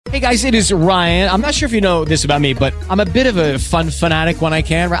Hey guys, it is Ryan. I'm not sure if you know this about me, but I'm a bit of a fun fanatic when I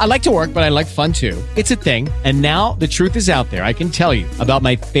can. I like to work, but I like fun too. It's a thing. And now the truth is out there. I can tell you about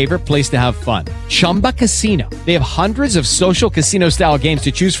my favorite place to have fun. Chumba Casino. They have hundreds of social casino style games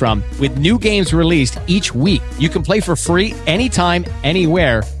to choose from with new games released each week. You can play for free anytime,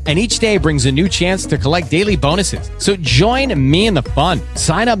 anywhere. And each day brings a new chance to collect daily bonuses. So join me in the fun.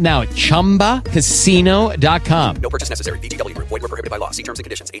 Sign up now at ChumbaCasino.com. No purchase necessary. VGW Group. Void where prohibited by law. See terms and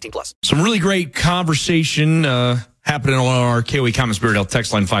conditions. 18+. Some really great conversation happening on our KOA Common Spirit Health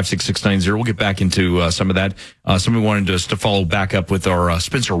text line 56690. We'll get back into some of that. Somebody wanted us to follow back up with our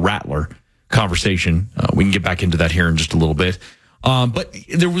Spencer Rattler conversation. We can get back into that here in just a little bit. But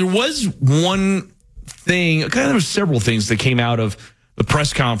there was one thing, there was several things that came out of the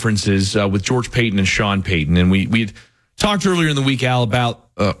press conferences with George Payton and Sean Payton. And we had talked earlier in the week, Al, about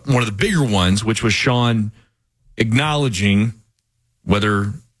one of the bigger ones, which was Sean acknowledging,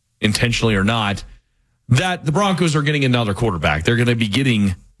 whether intentionally or not, that the Broncos are getting another quarterback. They're going to be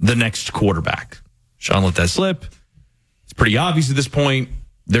getting the next quarterback. Sean let that slip. It's pretty obvious at this point.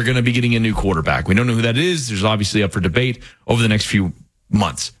 They're going to be getting a new quarterback. We don't know who that is. There's obviously up for debate over the next few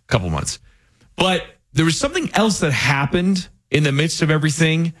months, couple months. But there was something else that happened in the midst of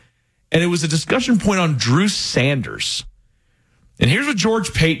everything, and it was a discussion point on Drew Sanders. And here's what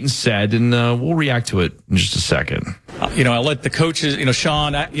George Payton said, and we'll react to it in just a second. I'll let the coaches,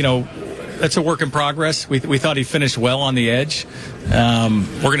 Sean, that's a work in progress. We thought he finished well on the edge.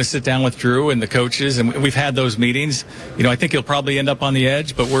 We're going to sit down with Drew and the coaches, and we've had those meetings. I think he'll probably end up on the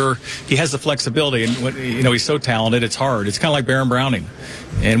edge, but he has the flexibility, and he's so talented. It's hard. It's kind of like Baron Browning.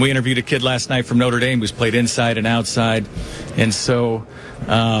 And we interviewed a kid last night from Notre Dame who's played inside and outside, and so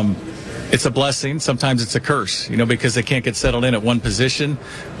it's a blessing. Sometimes it's a curse, because they can't get settled in at one position.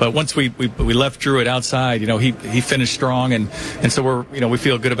 But once we left Drew at outside, he finished strong, and so we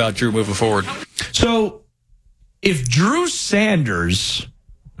feel good about Drew moving forward. So if Drew Sanders,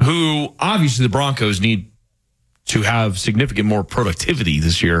 who obviously the Broncos need to have significant more productivity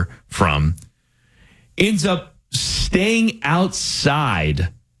this year from, ends up staying outside,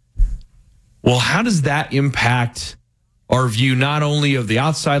 well, how does that impact our view not only of the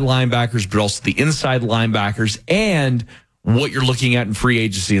outside linebackers, but also the inside linebackers and what you're looking at in free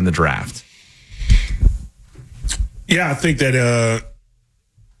agency in the draft? Yeah, I think that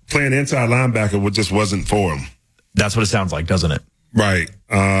playing inside linebacker just wasn't for him. That's what it sounds like, doesn't it? Right.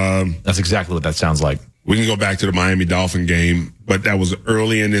 That's exactly what that sounds like. We can go back to the Miami Dolphin game, but that was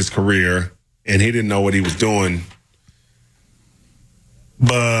early in his career, and he didn't know what he was doing.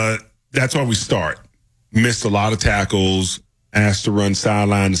 But that's where we start. Missed a lot of tackles, asked to run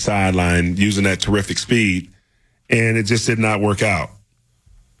sideline to sideline using that terrific speed, and it just did not work out.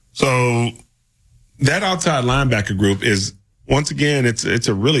 So that outside linebacker group is, once again, it's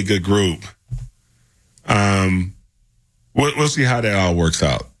a really good group. We'll see how that all works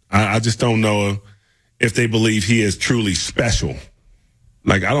out. I just don't know if they believe he is truly special.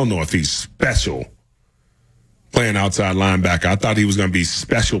 Like, I don't know if he's special playing outside linebacker. I thought he was going to be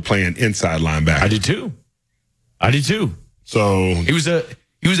special playing inside linebacker. I did too. So he was a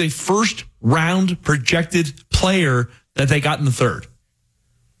first round projected player that they got in the third.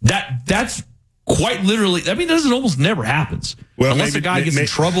 That's quite literally. I mean, that almost never happens unless a guy gets in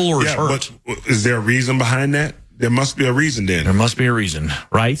trouble or is hurt. But is there a reason behind that? There must be a reason then. There must be a reason,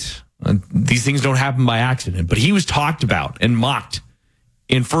 right? These things don't happen by accident. But he was talked about and mocked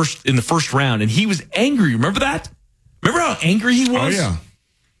in the first round, and he was angry. Remember that? Remember how angry he was? Oh yeah.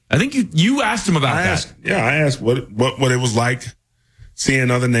 I think you asked him about that. I asked what it was like seeing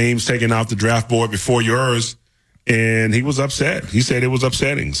other names taken off the draft board before yours, and he was upset. He said it was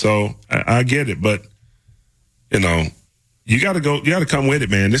upsetting. So I get it, but you got to come with it,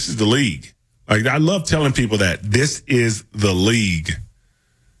 man. This is the league. Like, I love telling people that this is the league,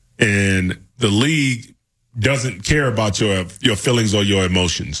 and the league doesn't care about your feelings or your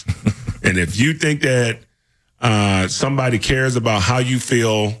emotions. And if you think that somebody cares about how you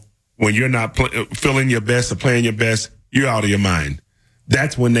feel when you're not feeling your best or playing your best, you're out of your mind.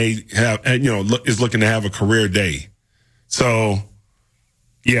 That's when they is looking to have a career day. So,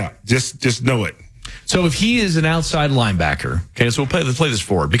 yeah, just know it. So if he is an outside linebacker, okay, so let's play this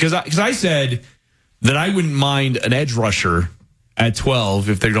forward. Because I said that I wouldn't mind an edge rusher at 12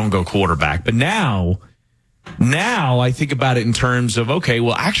 if they don't go quarterback. But now I think about it in terms of, okay,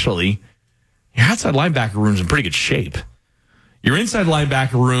 well, actually, your outside linebacker room's in pretty good shape. Your inside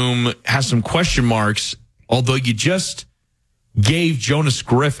linebacker room has some question marks, although you just gave Jonas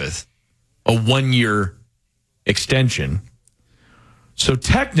Griffith a 1-year extension. So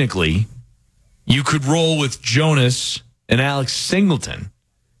technically, you could roll with Jonas and Alex Singleton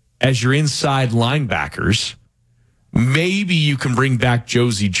as your inside linebackers. Maybe you can bring back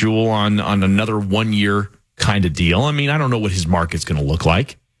Josie Jewell on another 1-year kind of deal. I mean, I don't know what his market's going to look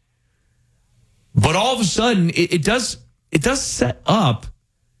like. But all of a sudden, it does set up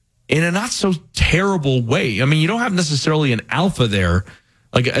in a not so terrible way. I mean, you don't have necessarily an alpha there,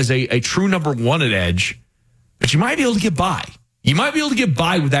 like as a true number one at edge, but you might be able to get by. You might be able to get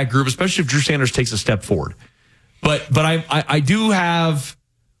by with that group, especially if Drew Sanders takes a step forward. But I do have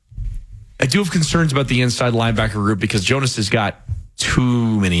concerns about the inside linebacker group because Jonas has got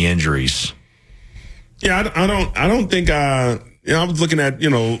too many injuries. Yeah, I don't think I was looking at,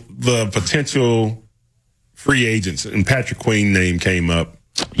 the potential free agents, and Patrick Queen name came up.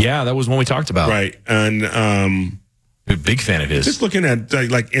 Yeah, that was one we talked about. Right. And big fan of his. Just looking at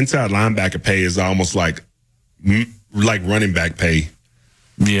like inside linebacker pay is almost like running back pay.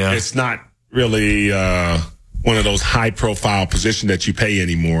 Yeah. It's not really one of those high profile positions that you pay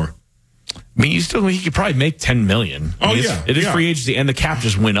anymore. I mean, he could probably make $10 million. Oh, yeah. It is free agency, and the cap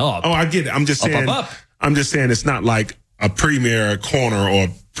just went up. Oh, I get it. I'm just saying. Up. I'm just saying it's not like a premier corner or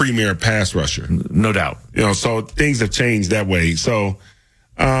premier pass rusher. No doubt. So things have changed that way. So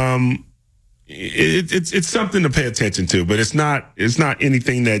it's something to pay attention to, but it's not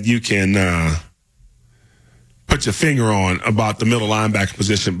anything that you can put your finger on about the middle linebacker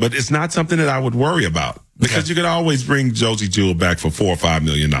position. But it's not something that I would worry about because you could always bring Josie Jewell back for $4 or $5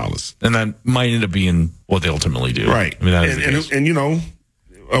 million. And that might end up being what they ultimately do. Right. I mean, that is the case. And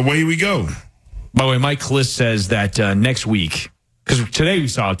away we go. By the way, Mike Kliss says that next week, because today we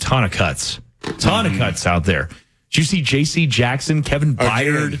saw a ton of cuts out there. Did you see J.C. Jackson, Kevin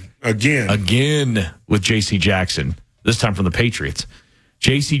Byard? Again with J.C. Jackson, this time from the Patriots.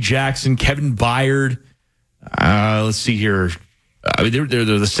 J.C. Jackson, Kevin Byard. Let's see here. They're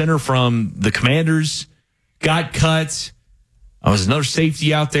the center from the Commanders. Got cut. There was another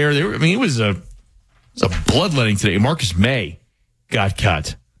safety out there. It was a bloodletting today. Marcus May got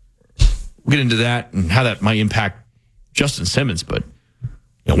cut. We'll get into that and how that might impact Justin Simmons. But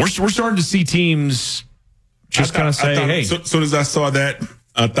we're starting to see teams just kind of say, hey. As soon as I saw that,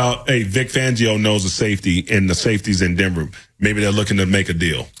 I thought, hey, Vic Fangio knows a safety, and the safety's in Denver. Maybe they're looking to make a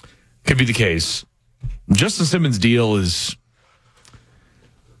deal. Could be the case. Justin Simmons' deal it's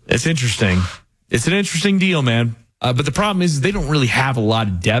interesting. It's an interesting deal, man. But the problem is they don't really have a lot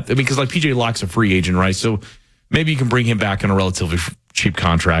of depth. I mean, because like PJ Locke's a free agent, right? So maybe you can bring him back on a relatively cheap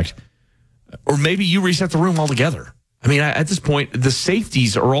contract. Or maybe you reset the room altogether. I mean, at this point, the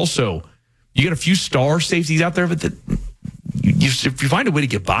safeties are also, you got a few star safeties out there, but if you find a way to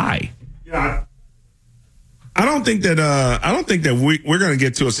get by. Yeah. I don't think that we're going to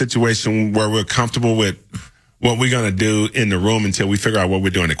get to a situation where we're comfortable with what we're going to do in the room until we figure out what we're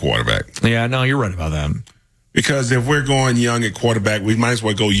doing at quarterback. Yeah, no, you're right about that. Because if we're going young at quarterback, we might as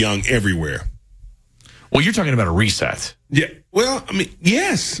well go young everywhere. Well, you're talking about a reset. Yeah. Well, I mean,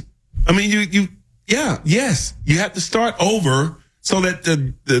 yes. I mean, yes. You have to start over so that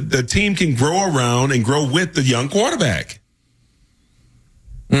the team can grow around and grow with the young quarterback.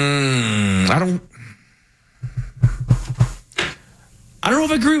 I don't know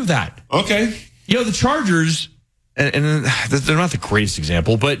if I agree with that. Okay. The Chargers, and they're not the greatest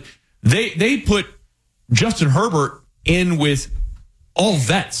example, but they put Justin Herbert in with all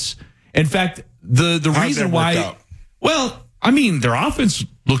vets. In fact, the reason why, well, I mean, their offense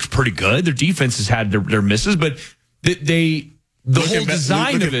looks pretty good. Their defense has had their misses, but the whole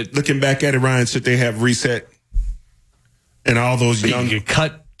design of it. Looking back at it, Ryan, should they have reset and all those young? You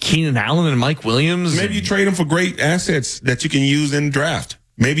cut Keenan Allen and Mike Williams. Maybe you trade them for great assets that you can use in the draft.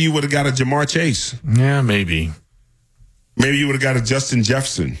 Maybe you would have got a Jamar Chase. Yeah, maybe. Maybe you would have got a Justin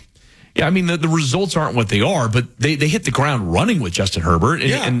Jefferson. Yeah, I mean, the results aren't what they are, but they hit the ground running with Justin Herbert,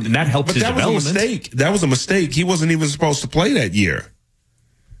 and that helped his development. Was a mistake. That was a mistake. He wasn't even supposed to play that year.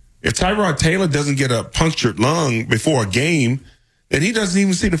 If Tyrod Taylor doesn't get a punctured lung before a game, then he doesn't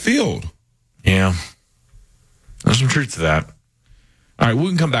even see the field. Yeah. There's some truth to that. All right, we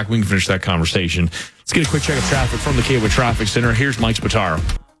can come back. We can finish that conversation. Let's get a quick check of traffic from the KOA Traffic Center. Here's Mike Spataro.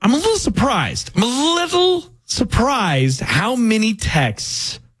 I'm a little surprised how many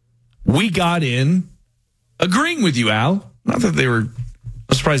texts we got in agreeing with you, Al. Not that I'm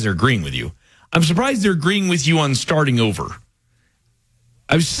surprised they're agreeing with you. I'm surprised they're agreeing with you on starting over.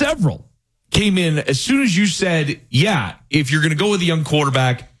 Several came in as soon as you said, yeah, if you're going to go with a young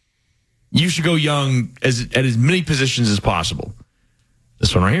quarterback, you should go young at as many positions as possible.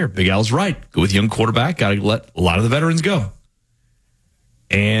 This one right here, Big Al's right. Go with young quarterback. Got to let a lot of the veterans go.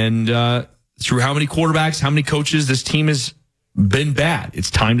 And through how many quarterbacks, how many coaches, this team has been bad. It's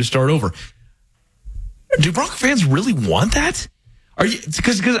time to start over. Do Bronco fans really want that? Are you?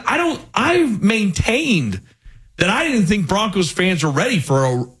 Because I've maintained that I didn't think Broncos fans were ready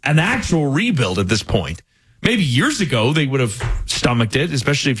for an actual rebuild at this point. Maybe years ago they would have stomached it,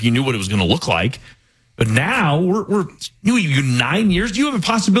 especially if you knew what it was going to look like. But now we're 9 years. Do you have a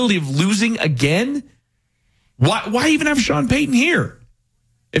possibility of losing again? Why even have Sean Payton here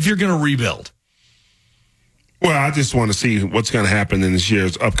if you're going to rebuild? Well, I just want to see what's going to happen in this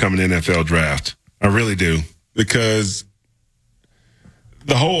year's upcoming NFL draft. I really do, because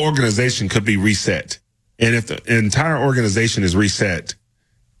the whole organization could be reset. And if the entire organization is reset,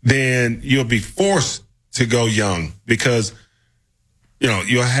 then you'll be forced to go young, because,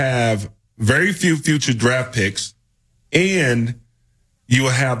 you'll have very few future draft picks, and you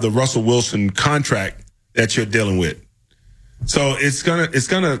will have the Russell Wilson contract that you're dealing with. So it's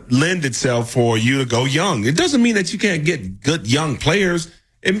gonna lend itself for you to go young. It doesn't mean that you can't get good young players.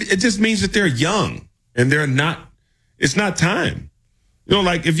 It just means that they're young and it's not time.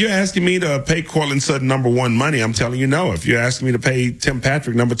 Like if you're asking me to pay Cortland Sutton number 1 money, I'm telling you no. If you're asking me to pay Tim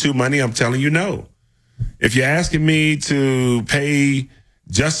Patrick number 2 money, I'm telling you no. If you're asking me to pay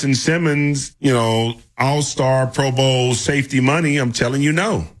Justin Simmons, all-star Pro Bowl safety money, I'm telling you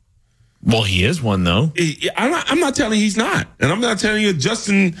no. Well, he is one, though. I'm not telling you he's not. And I'm not telling you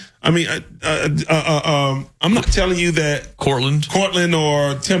I'm not telling you that Cortland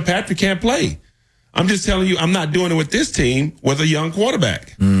or Tim Patrick can't play. I'm just telling you I'm not doing it with this team with a young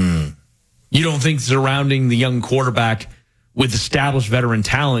quarterback. You don't think surrounding the young quarterback with established veteran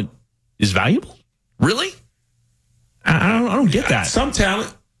talent is valuable? Really? I don't get that. Some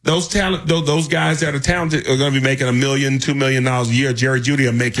talent. Those guys that are talented are going to be making $1 million, $2 million a year. Jerry Jeudy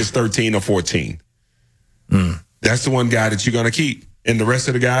will make his 13 or 14. That's the one guy that you're going to keep. And the rest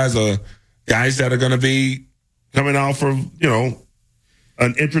of the guys are guys that are going to be coming out for,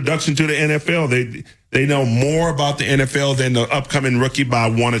 an introduction to the NFL. They know more about the NFL than the upcoming rookie by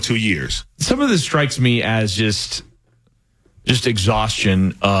 1 or 2 years. Some of this strikes me as just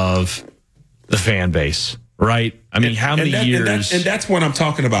exhaustion of the fan base, right? I mean, how many years? And that's what I'm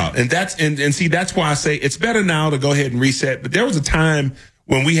talking about. And see, that's why I say it's better now to go ahead and reset. But there was a time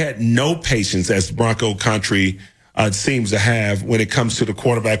when we had no patience, as Bronco country seems to have, when it comes to the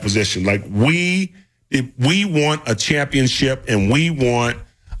quarterback position. Like we want a championship, and we want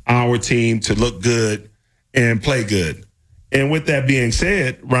our team to look good and play good. And with that being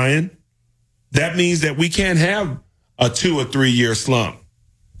said, Ryan, that means that we can't have a 2 or 3 year slump.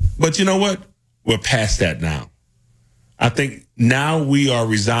 But you know what? We're past that now. I think now we are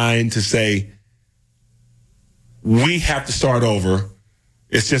resigned to say we have to start over.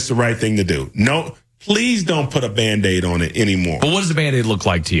 It's just the right thing to do. No, please don't put a Band-Aid on it anymore. But what does a Band-Aid look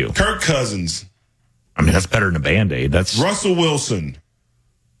like to you? Kirk Cousins. I mean, that's better than a Band-Aid. That's Russell Wilson.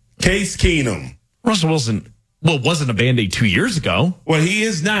 Case Keenum. Russell Wilson, wasn't a Band-Aid 2 years ago. Well, he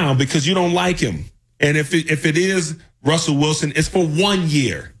is now because you don't like him. And if it is Russell Wilson, it's for 1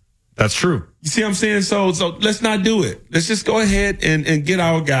 year. That's true. You see what I'm saying? So let's not do it. Let's just go ahead and get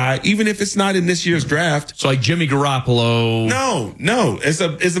our guy, even if it's not in this year's draft. So like Jimmy Garoppolo. No, it's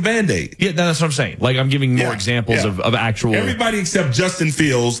a Band-Aid. Yeah, that's what I'm saying. Like I'm giving more examples of actual. Everybody except Justin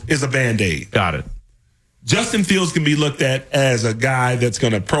Fields is a Band-Aid. Got it. Justin Fields can be looked at as a guy that's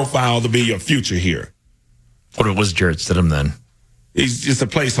going to profile to be your future here. What was Jarrett Stidham then? He's just a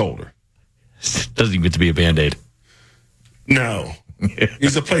placeholder. Doesn't even get to be a Band-Aid. No.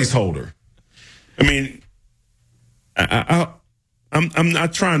 He's a placeholder. I mean, I'm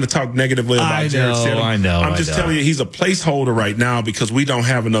not trying to talk negatively about Jarrett Stidham. I know. I'm just telling you he's a placeholder right now because we don't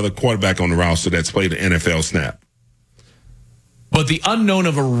have another quarterback on the roster that's played an NFL snap. But the unknown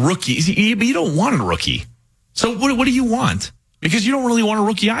of a rookie, you don't want a rookie. So what do you want? Because you don't really want a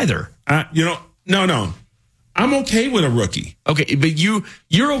rookie either. No. I'm okay with a rookie. Okay, but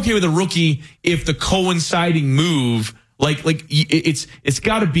you're okay with a rookie if the coinciding move, like it's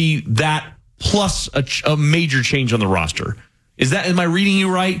got to be that plus a major change on the roster. Am I reading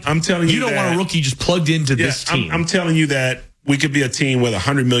you right? I'm telling you, you don't want a rookie just plugged into this team. I'm telling you that we could be a team with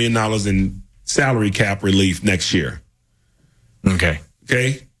 $100 million in salary cap relief next year. Okay.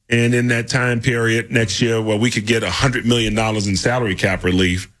 And in that time period next year where we could get $100 million in salary cap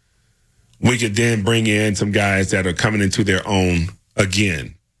relief, we could then bring in some guys that are coming into their own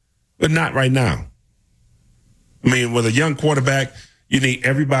again, but not right now. I mean, with a young quarterback, you need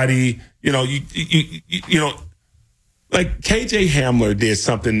everybody, like KJ Hamler did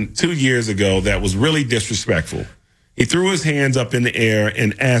something 2 years ago that was really disrespectful. He threw his hands up in the air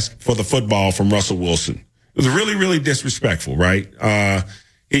and asked for the football from Russell Wilson. It was really, really disrespectful, right?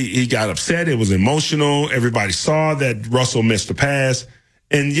 He got upset. It was emotional. Everybody saw that Russell missed the pass.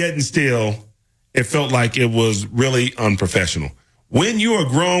 And yet and still, it felt like it was really unprofessional. when you are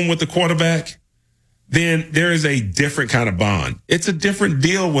grown with the quarterback, then there is a different kind of bond. It's a different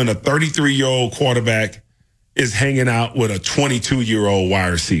deal when a 33-year-old quarterback is hanging out with a 22-year-old wide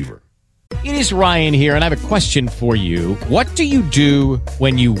receiver. It is Ryan here, and I have a question for you. What do you do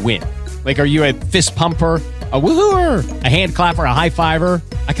when you win? Like, are you a fist pumper, a woohooer, a hand clapper, a high fiver?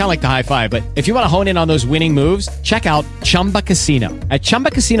 I kind of like the high five, but if you want to hone in on those winning moves, check out Chumba Casino. At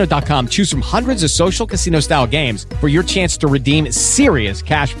ChumbaCasino.com, choose from hundreds of social casino-style games for your chance to redeem serious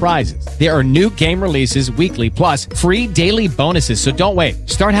cash prizes. There are new game releases weekly, plus free daily bonuses. So don't wait.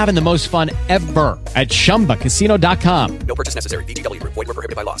 Start having the most fun ever at ChumbaCasino.com. No purchase necessary. VGW Group. Void where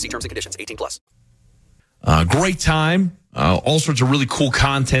prohibited by law. See terms and conditions. 18+. Great time. All sorts of really cool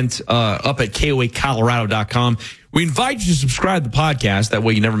content up at KOAColorado.com. We invite you to subscribe to the podcast. That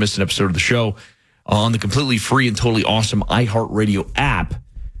way you never miss an episode of the show on the completely free and totally awesome iHeartRadio app,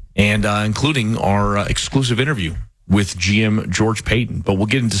 and including our exclusive interview with GM George Payton. But we'll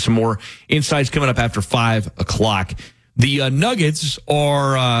get into some more insights coming up after 5 o'clock. The Nuggets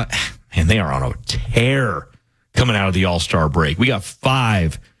are, they are on a tear coming out of the All-Star break. We got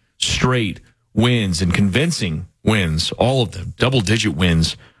 5 straight wins and convincing wins, all of them, double-digit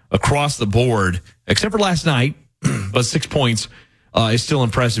wins across the board, except for last night. But 6 points is still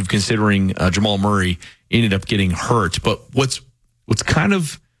impressive considering Jamal Murray ended up getting hurt. But what's kind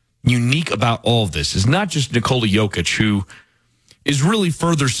of unique about all of this is not just Nikola Jokic, who is really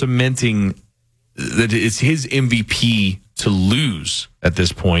further cementing that it's his MVP to lose at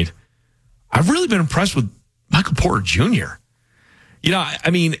this point. I've really been impressed with Michael Porter Jr. You know, I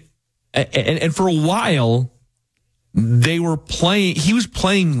mean, and for a while, he was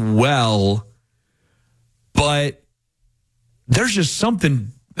playing well, but there's something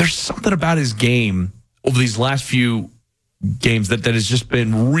about his game over these last few games that has just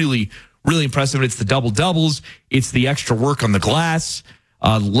been really, really impressive. It's the double-doubles. It's the extra work on the glass.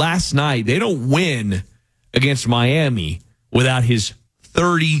 Last night, they don't win against Miami without his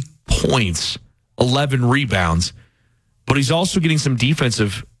 30 points, 11 rebounds. But he's also getting some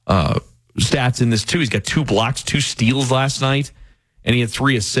defensive stats in this, too. He's got 2 blocks, 2 steals last night, and he had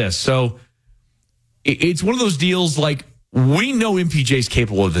 3 assists. So it's one of those deals, like, we know MPJ is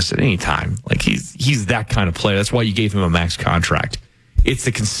capable of this at any time. Like, he's that kind of player. That's why you gave him a max contract. It's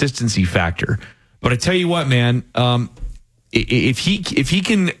the consistency factor. But I tell you what, man, if he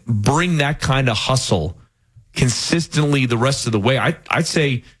can bring that kind of hustle consistently the rest of the way, I'd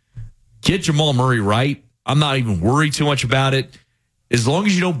say get Jamal Murray right. I'm not even worried too much about it. As long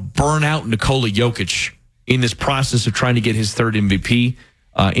as you don't burn out Nikola Jokic in this process of trying to get his 3rd MVP,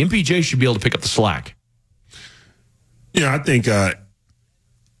 MPJ should be able to pick up the slack. Yeah, I think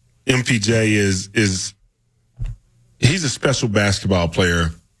MPJ is he's a special basketball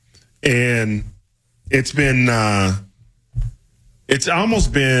player, and it's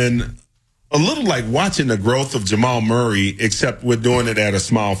almost been a little like watching the growth of Jamal Murray, except we're doing it at a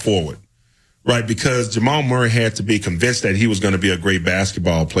small forward, right? Because Jamal Murray had to be convinced that he was going to be a great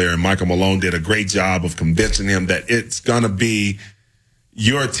basketball player, and Michael Malone did a great job of convincing him that it's going to be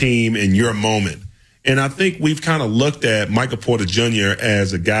your team and your moment. And I think we've kind of looked at Michael Porter Jr.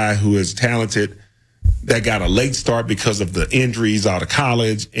 as a guy who is talented, that got a late start because of the injuries out of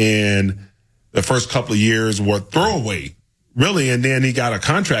college, and the first couple of years were throwaway, really. And then he got a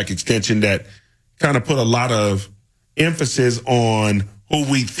contract extension that kind of put a lot of emphasis on who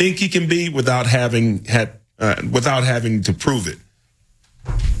we think he can be without having to prove it.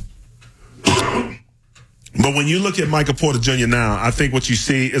 But when you look at Michael Porter Jr. now, I think what you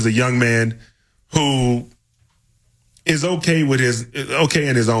see is a young man who is okay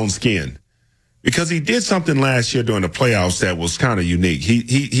in his own skin, because he did something last year during the playoffs that was kind of unique.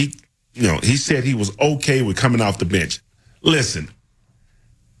 He said he was okay with coming off the bench. Listen,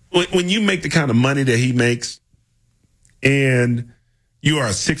 when you make the kind of money that he makes, and you are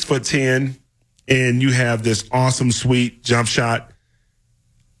 6'10", and you have this awesome, sweet jump shot,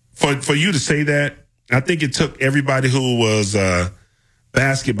 for you to say that, I think it took everybody who was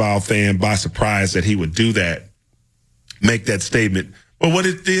basketball fan by surprise that he would do that, make that statement. But what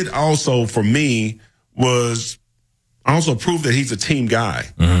it did also for me was also prove that he's a team guy.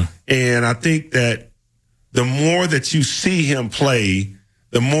 Mm-hmm. And I think that the more that you see him play,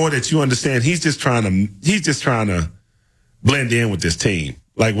 the more that you understand he's just trying to blend in with this team.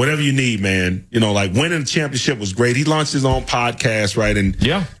 Like, whatever you need, man. You know, like, winning the championship was great. He launched his own podcast, right? And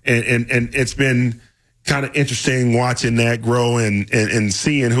yeah, and it's been kind of interesting watching that grow and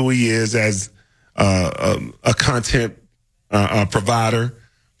seeing who he is as a content provider.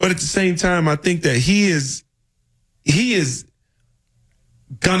 But at the same time, I think that he is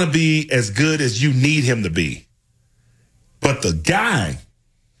gonna be as good as you need him to be. But But the guy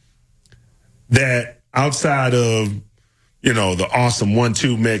that outside of, the awesome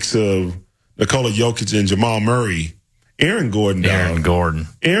 1-2 mix of Nikola Jokic and Jamal Murray, Aaron Gordon. Aaron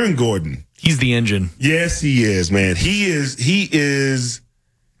Gordon. He's the engine. Yes, he is, man. He is. He's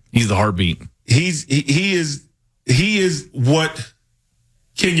the heartbeat. He is what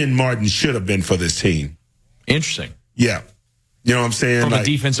Kenyon Martin should have been for this team. Interesting. Yeah. You know what I'm saying? From a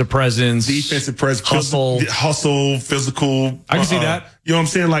defensive presence. Hustle, physical. I can see that. You know what I'm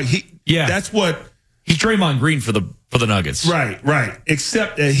saying? Like that's what he's Draymond Green for the Nuggets. Right.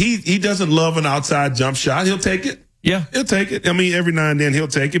 Except that he doesn't love an outside jump shot. He'll take it. Yeah. He'll take it. I mean, every now and then he'll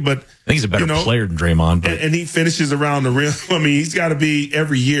take it, but I think he's a better player than Draymond. But. And he finishes around the rim. I mean, he's got to be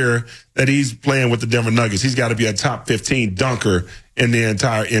every year that he's playing with the Denver Nuggets. He's got to be a top 15 dunker in the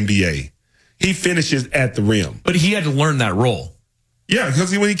entire NBA. He finishes at the rim. But he had to learn that role. Yeah,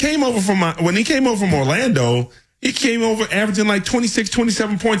 because when he came over from Orlando, he came over averaging like 26,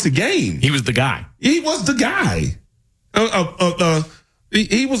 27 points a game. He was the guy. He was the guy.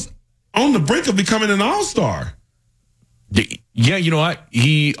 He was on the brink of becoming an all-star. Yeah, you know what?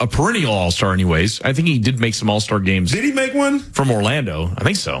 He a perennial all-star anyways. I think he did make some all-star games. Did he make one? From Orlando. I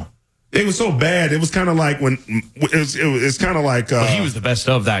think so. It was so bad. It was kind of like when it's kind of like he was the best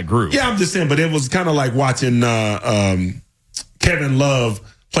of that group. Yeah, I'm just saying, but it was kind of like watching Kevin Love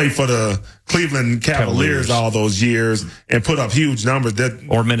play for the Cleveland Cavaliers all those years and put up huge numbers.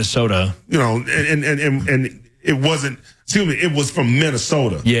 Or Minnesota. And it wasn't. Excuse me. It was from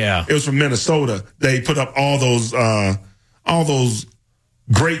Minnesota. Yeah, it was from Minnesota. They put up all those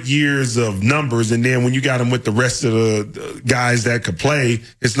great years of numbers, and then when you got him with the rest of the guys that could play,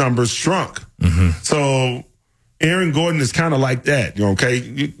 his numbers shrunk. Mm-hmm. So Aaron Gordon is kind of like that. Okay,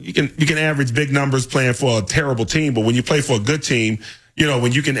 you can average big numbers playing for a terrible team, but when you play for a good team,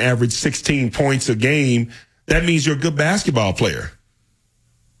 when you can average 16 points a game, that means you're a good basketball player.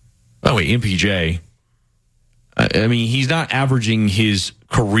 By the way, MPJ, I mean, he's not averaging his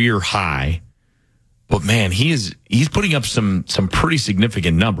career high. But man, he's putting up some pretty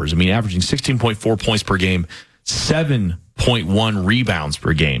significant numbers. I mean, averaging 16.4 points per game, 7.1 rebounds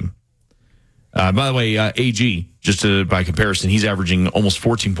per game. By the way, AG, by comparison, he's averaging almost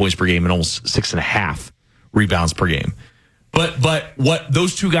 14 points per game and almost 6.5 rebounds per game. But what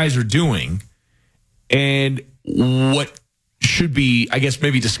those two guys are doing, and what should be, I guess,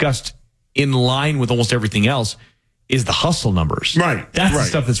 maybe discussed in line with almost everything else, is the hustle numbers. Right. That's the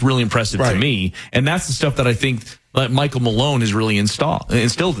stuff that's really impressive to me. And that's the stuff that I think that Michael Malone has really instilled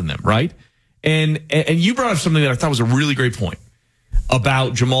in them, right? And you brought up something that I thought was a really great point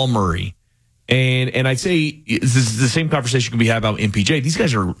about Jamal Murray. And I'd say this is the same conversation can be had about MPJ. These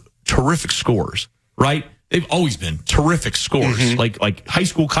guys are terrific scorers, right? They've always been terrific scorers. Mm-hmm. Like high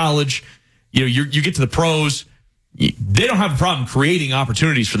school, college, you get to the pros, they don't have a problem creating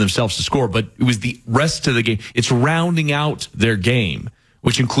opportunities for themselves to score, but it was the rest of the game. It's rounding out their game,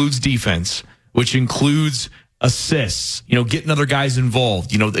 which includes defense, which includes assists, getting other guys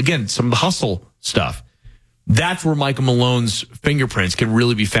involved, again, some of the hustle stuff. That's where Michael Malone's fingerprints can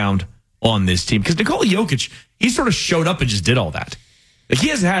really be found on this team. Because Nikola Jokic, he sort of showed up and just did all that. Like, he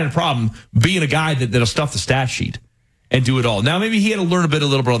hasn't had a problem being a guy that'll stuff the stat sheet and do it all. Now, maybe he had to learn a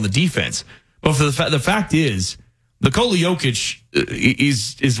little bit on the defense. But for the fact is, Nikola Jokic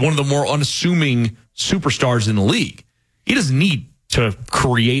is one of the more unassuming superstars in the league. He doesn't need to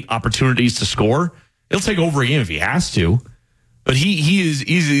create opportunities to score. He'll take over a game if he has to. But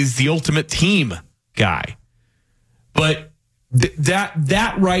he's the ultimate team guy. But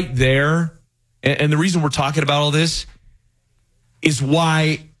that right there, and the reason we're talking about all this is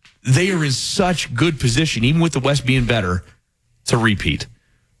why they are in such good position, even with the West being better, to repeat.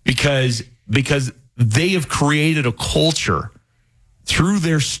 Because they have created a culture through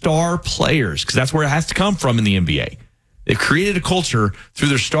their star players, because that's where it has to come from in the NBA. They've created a culture through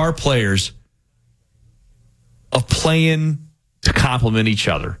their star players of playing to complement each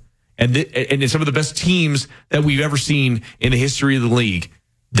other. And some of the best teams that we've ever seen in the history of the league,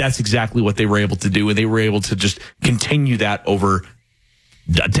 that's exactly what they were able to do. And they were able to just continue that over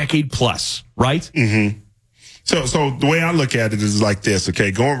a decade plus, right? Mm-hmm. So the way I look at it is like this,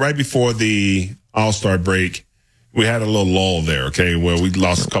 okay? Going right before the All-Star break, we had a little lull there, okay, where we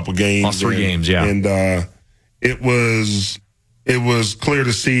lost a couple games. Lost 3 games, yeah. And it was clear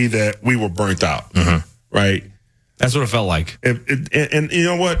to see that we were burnt out, right? That's what it felt like. And you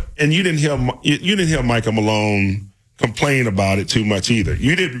know what? And you didn't hear Michael Malone complain about it too much either.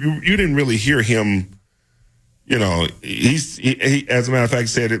 You didn't really hear him. He as a matter of fact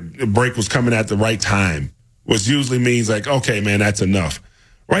said the break was coming at the right time, which usually means like, okay, man, that's enough.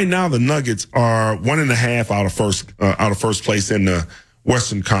 Right now, the Nuggets are 1.5 out of first place in the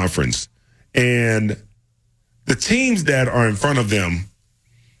Western Conference, and the teams that are in front of them.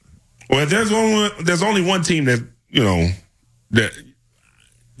 Well, there's only one team that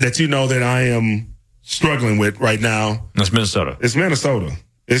that I am struggling with right now. That's Minnesota. It's Minnesota.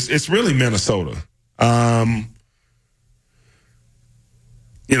 It's really Minnesota. And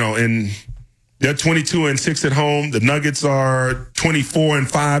they're 22-6 at home. The Nuggets are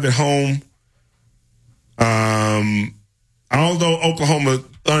 24-5 at home. Although Oklahoma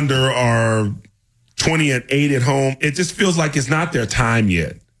Thunder are 20-8 at home, it just feels like it's not their time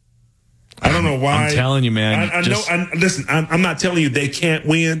yet. I don't know why. I'm telling you, man. Listen, I'm not telling you they can't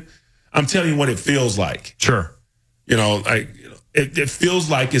win. I'm telling you what it feels like. Sure. It feels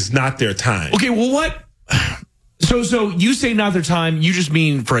like it's not their time. Okay, well, what? So you say not their time, you just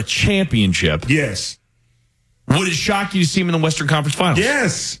mean for a championship. Yes. Would it shock you to see them in the Western Conference Finals?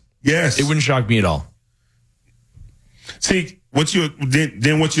 Yes. It wouldn't shock me at all. See, what you're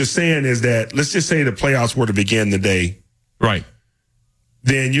saying is that, let's just say the playoffs were to begin today. Right.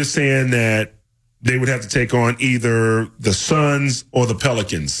 Then you're saying that they would have to take on either the Suns or the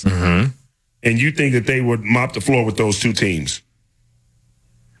Pelicans. Mm-hmm. And you think that they would mop the floor with those two teams?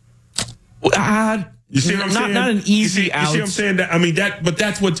 You see what I'm saying? Not an easy out. You see what I'm saying? But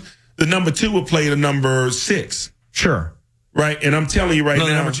that's what the number 2 would play the number 6. Sure. Right? And I'm telling you now.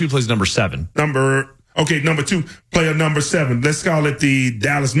 Number 2 plays number 7. Number 2 play a number 7. Let's call it the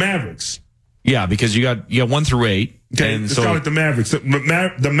Dallas Mavericks. Yeah, because you got 1 through 8. Okay, let's call it the Mavericks.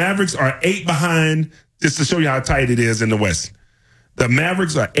 The Mavericks are 8 behind, just to show you how tight it is in the West. The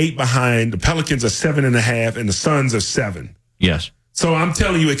Mavericks are 8 behind, the Pelicans are 7.5, and the Suns are 7. Yes. So I'm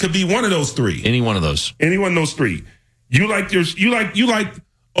telling you, it could be one of those 3. Any one of those. Any one of those 3. You like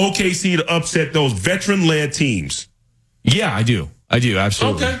OKC to upset those veteran-led teams. Yeah, I do,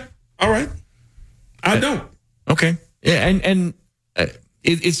 absolutely. Okay, all right. I don't. Okay, yeah, and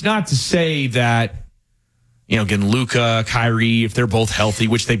it's not to say that, again, Luka, Kyrie, if they're both healthy,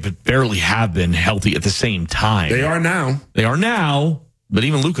 which they barely have been healthy at the same time. They are now, but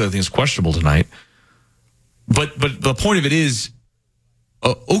even Luka, I think, is questionable tonight. But the point of it is,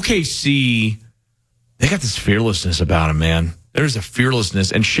 OKC, they got this fearlessness about them, man. There's a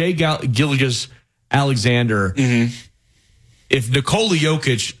fearlessness. And Shai Gilgeous-Alexander, mm-hmm. If Nikola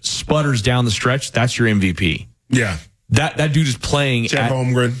Jokic sputters down the stretch, that's your MVP. Yeah. That dude is playing Chet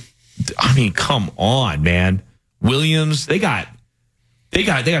Holmgren. I mean, come on, man. Williams, they got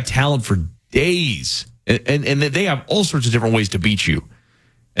talent for days. And they have all sorts of different ways to beat you.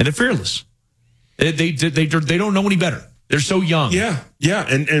 And they're fearless. They don't know any better. They're so young. Yeah.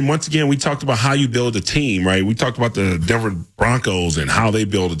 And once again, we talked about how you build a team, right? We talked about the Denver Broncos and how they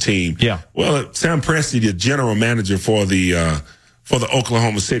build a team. Yeah. Well, Sam Presti, the general manager for the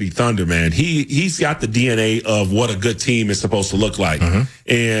Oklahoma City Thunder, man, he's got the DNA of what a good team is supposed to look like.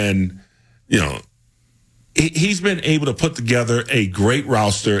 Mm-hmm. And, he's been able to put together a great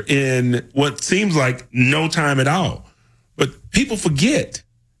roster in what seems like no time at all. But people forget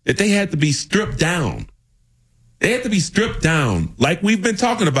that they had to be stripped down. They had to be stripped down, like we've been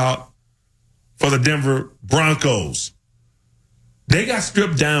talking about for the Denver Broncos. They got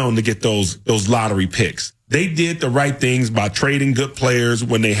stripped down to get those lottery picks. They did the right things by trading good players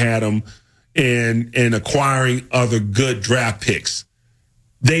when they had them and acquiring other good draft picks.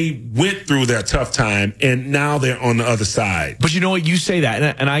 They went through their tough time, and now they're on the other side. But you know what? You say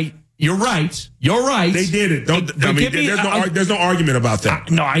that, and you're right. You're right. They did it. There's no argument about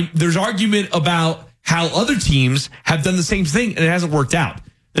that. There's argument about how other teams have done the same thing, and it hasn't worked out.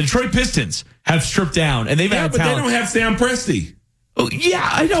 The Detroit Pistons have stripped down, and they've had talent. They don't have Sam Presti. Oh, yeah,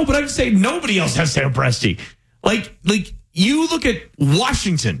 I know, but I'm saying nobody else has Sam Presti. Like you look at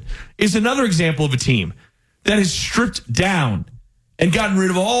Washington is another example of a team that has stripped down and gotten rid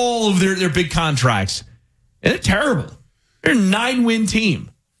of all of their big contracts. And they're terrible. They're a 9-win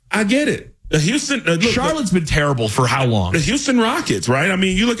team. I get it. The Charlotte's been terrible for how long? The Houston Rockets, right? I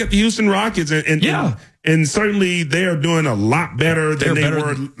mean, you look at the Houston Rockets, and certainly they are doing a lot better than they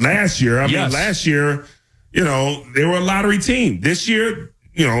were last year. I mean, last year, they were a lottery team. This year,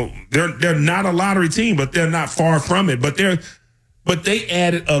 they're not a lottery team, but they're not far from it. But they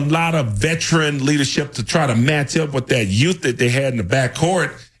added a lot of veteran leadership to try to match up with that youth that they had in the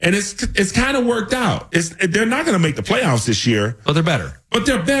backcourt. And it's kind of worked out. They're not going to make the playoffs this year. But they're better.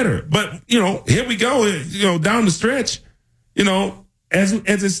 But here we go, down the stretch, as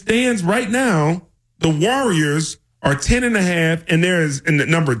it stands right now, the Warriors are 10.5, and there is in the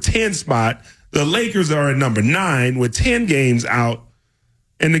number 10 spot. The Lakers are at number 9 with 10 games out.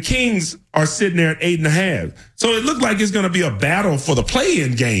 And the Kings are sitting there at 8.5. So it looked like it's going to be a battle for the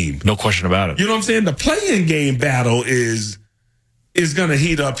play-in game. No question about it. You know what I'm saying? The play-in game battle is going to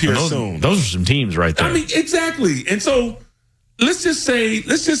heat up here soon. Those are some teams right there. I mean, exactly. And so let's just say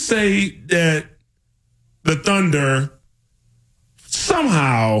that the Thunder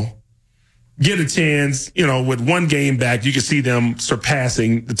somehow get a chance, with one game back, you can see them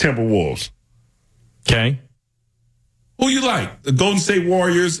surpassing the Timberwolves. Okay. Who you like, the Golden State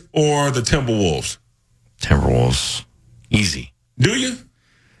Warriors or the Timberwolves? Timberwolves. Easy. Do you?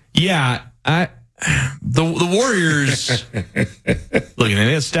 Yeah. The Warriors. Look,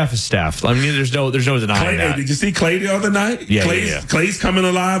 man, Steph is Steph. I mean, there's no denying Clay, that. Did you see Clay the other night? Yeah, Clay's coming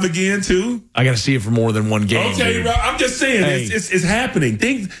alive again too. I got to see it for more than one game. Okay, dude. bro. I'm just saying it's happening.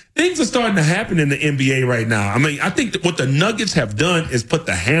 Things are starting to happen in the NBA right now. I mean, I think that what the Nuggets have done is put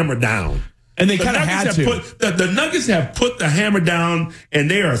the hammer down. And they kind of had to. The Nuggets have put the hammer down, and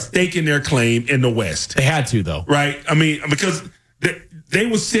they are staking their claim in the West. They had to, though. Right? I mean, because they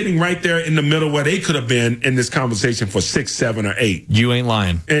were sitting right there in the middle where they could have been in this conversation for 6, 7, or 8. You ain't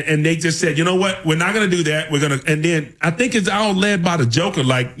lying. And they just said, you know what? We're not going to do that. We're going to. And then I think it's all led by the Joker.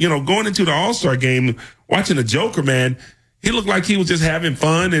 Like, going into the All-Star game, watching the Joker, man, he looked like he was just having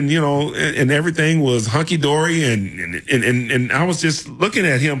fun, and and everything was hunky dory, and I was just looking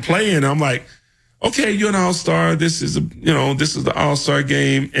at him playing. I'm like, okay, you're an all-star. This is the all-star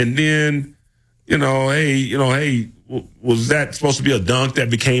game, and then hey, was that supposed to be a dunk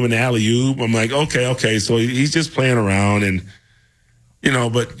that became an alley-oop? I'm like, okay, so he's just playing around, and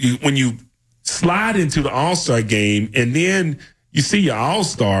but when you slide into the all-star game, and then you see your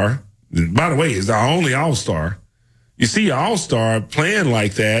all-star. By the way, is our only all-star. You see your all-star playing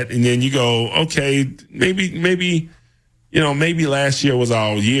like that, and then you go, okay, maybe last year was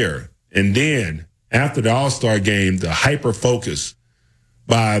all year. And then after the all-star game, the hyper-focus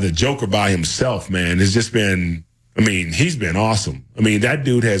by the Joker by himself, man, has just been, he's been awesome. That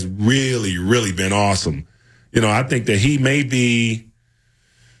dude has really, really been awesome. I think that he may be,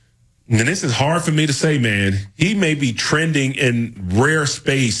 and this is hard for me to say, man, he may be trending in rare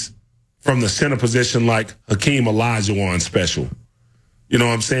space from the center position like Hakeem Olajuwon special. You know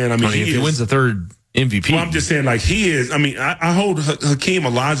what I'm saying? If he wins the third MVP. Well, I'm just saying, like, he is. I hold Hakeem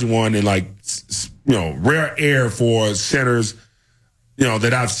Olajuwon in, rare air for centers,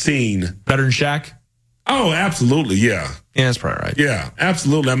 that I've seen. Better than Shaq? Oh, absolutely, yeah. Yeah, that's probably right. Yeah,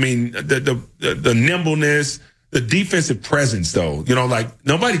 absolutely. The nimbleness, the defensive presence, though.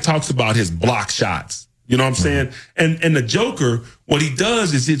 Nobody talks about his block shots. You know what I'm saying? And the Joker, what he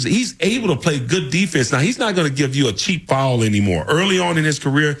does is he's able to play good defense. Now, he's not going to give you a cheap foul anymore. Early on in his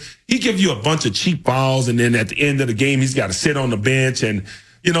career, he gives you a bunch of cheap fouls, and then at the end of the game, he's got to sit on the bench. And,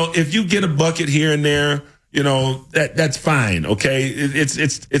 if you get a bucket here and there, that's fine, okay?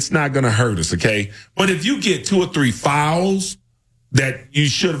 It's not going to hurt us, okay? But if you get 2 or 3 fouls that you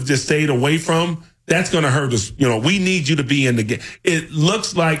should have just stayed away from, that's going to hurt us. We need you to be in the game. It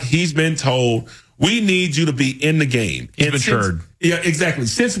looks like he's been told, we need you to be in the game. He's matured. Yeah, exactly.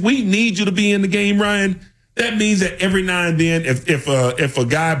 Since we need you to be in the game, Ryan, that means that every now and then, if a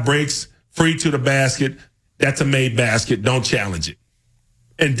guy breaks free to the basket, that's a made basket. Don't challenge it.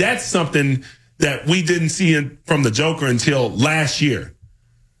 And that's something that we didn't see from the Joker until last year,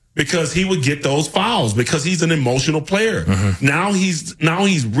 because he would get those fouls because he's an emotional player. Mm-hmm. Now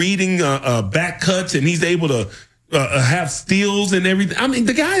he's reading back cuts, and he's able to have steals and everything.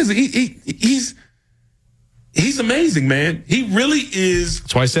 The guy is he's amazing, man. He really is.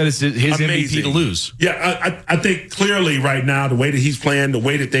 That's why I said it's his amazing. MVP to lose. Yeah, I think clearly right now, the way that he's playing, the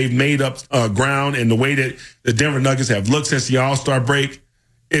way that they've made up ground, and the way that the Denver Nuggets have looked since the All-Star break,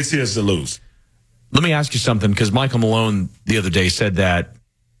 it's his to lose. Let me ask you something, because Michael Malone the other day said that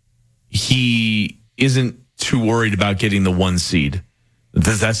he isn't too worried about getting the 1 seed.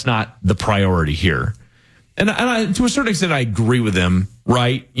 That's not the priority here. And I, to a certain extent, I agree with him,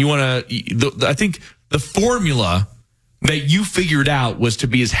 right? I think the formula that you figured out was to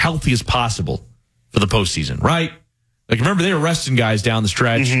be as healthy as possible for the postseason, right? Like, remember, they were resting guys down the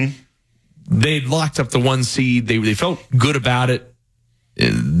stretch. Mm-hmm. They'd locked up the 1 seed. They felt good about it.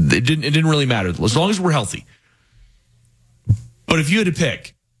 It didn't really matter as long as we're healthy. But if you had to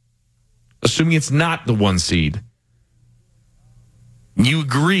pick, assuming it's not the 1 seed, you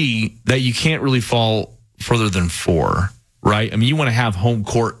agree that you can't really fall further than 4, right? You want to have home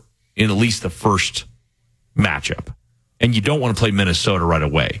court in at least the first matchup, and you don't want to play Minnesota right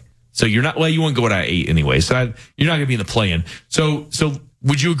away. So you're not, you won't go at 8 anyway. So you're not going to be in the play-in. So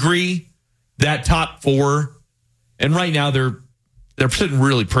would you agree that top 4, and right now they're sitting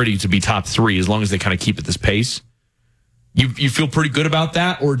really pretty to be top 3 as long as they kind of keep at this pace. You feel pretty good about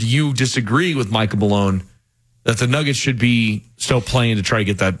that, or do you disagree with Michael Malone that the Nuggets should be still playing to try to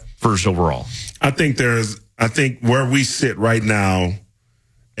get that first overall? I think where we sit right now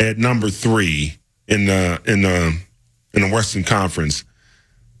at number 3 in the Western Conference,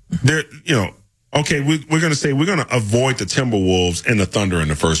 there, okay, we're going to say we're going to avoid the Timberwolves and the Thunder in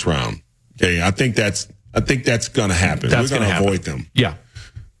the first round. Okay, I think that's going to happen. We're going to avoid them. Yeah.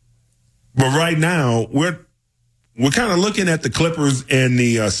 But right now, we're kind of looking at the Clippers and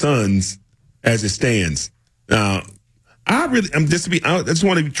the Suns as it stands. I just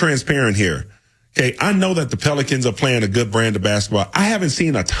want to be transparent here. Okay, I know that the Pelicans are playing a good brand of basketball. I haven't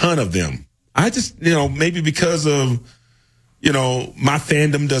seen a ton of them. I just, maybe because of, my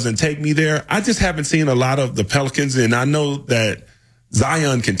fandom doesn't take me there. I just haven't seen a lot of the Pelicans, and I know that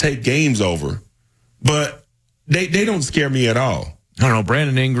Zion can take games over, but they don't scare me at all. I don't know,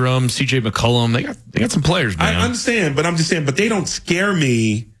 Brandon Ingram, CJ McCollum, they got some players, man. I understand, but I'm just saying, but they don't scare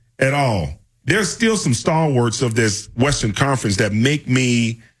me at all. There's still some stalwarts of this Western Conference that make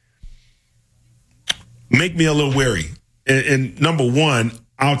me a little wary. And number one,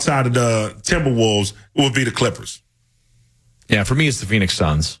 outside of the Timberwolves, will be the Clippers. Yeah, for me, it's the Phoenix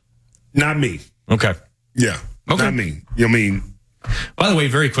Suns. Not me. Okay. Yeah, okay. Not me. You mean? By the way,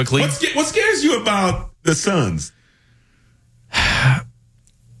 very quickly. What scares you about the Suns? I'm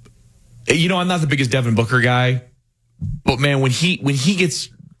not the biggest Devin Booker guy, but man, when he gets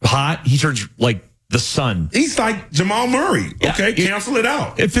hot, he turns like the sun. He's like Jamal Murray. Yeah, okay, cancel it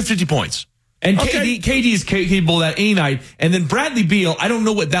out. At 50 points. And okay. KD is capable of that any night. And then Bradley Beal, I don't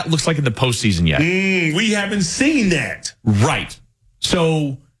know what that looks like in the postseason yet. We haven't seen that. Right.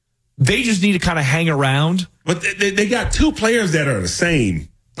 So they just need to kind of hang around. But they got 2 players that are the same.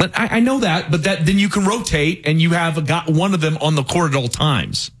 But I know that, but then you can rotate and you have got one of them on the court at all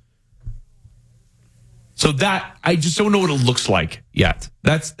times. So that, I just don't know what it looks like yet.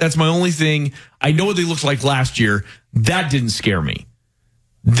 That's my only thing. I know what they looked like last year. That didn't scare me.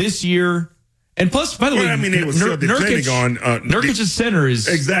 This year, and plus, by the way, they were still depending on Nurkic's center is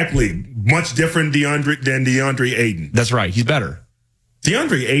exactly much different than DeAndre Ayton. That's right. He's better.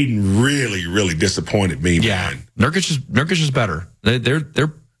 DeAndre Ayton really, really disappointed me, man. Nurkic is better.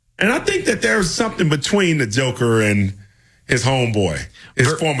 They're and I think that there's something between the Joker and his homeboy,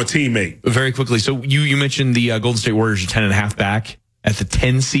 his former teammate. Very quickly. So you mentioned the Golden State Warriors are 10.5 back at the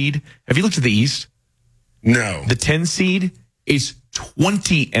 10 seed. Have you looked at the East? No. The 10 seed is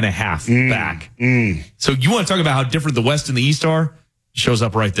 20.5 back. So you want to talk about how different the West and the East are? Shows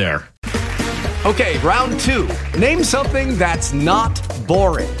up right there. Okay, round 2. Name something that's not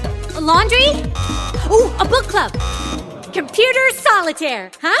boring. A laundry? Ooh, a book club. Computer solitaire,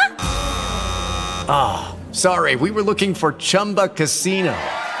 huh? Sorry, we were looking for Chumba Casino.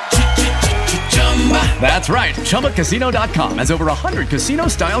 That's right. ChumbaCasino.com has over 100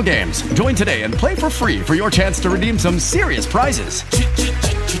 casino-style games. Join today and play for free for your chance to redeem some serious prizes.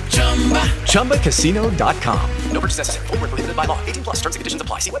 ChumbaCasino.com. No purchase necessary. Void where prohibited by law. 18+ terms and conditions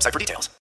apply. See website for details.